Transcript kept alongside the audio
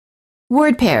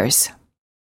Word pairs.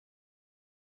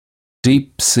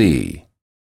 Deep sea.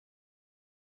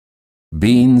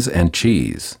 Beans and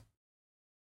cheese.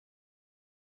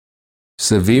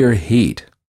 Severe heat.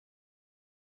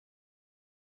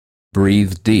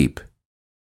 Breathe deep.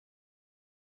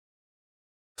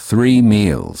 3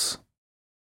 meals.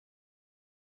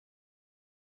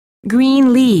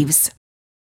 Green leaves.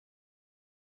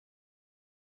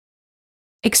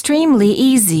 Extremely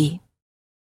easy.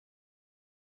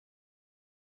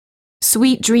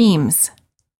 Sweet dreams.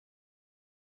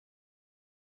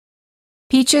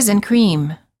 Peaches and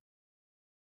cream.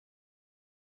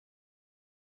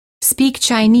 Speak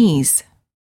Chinese.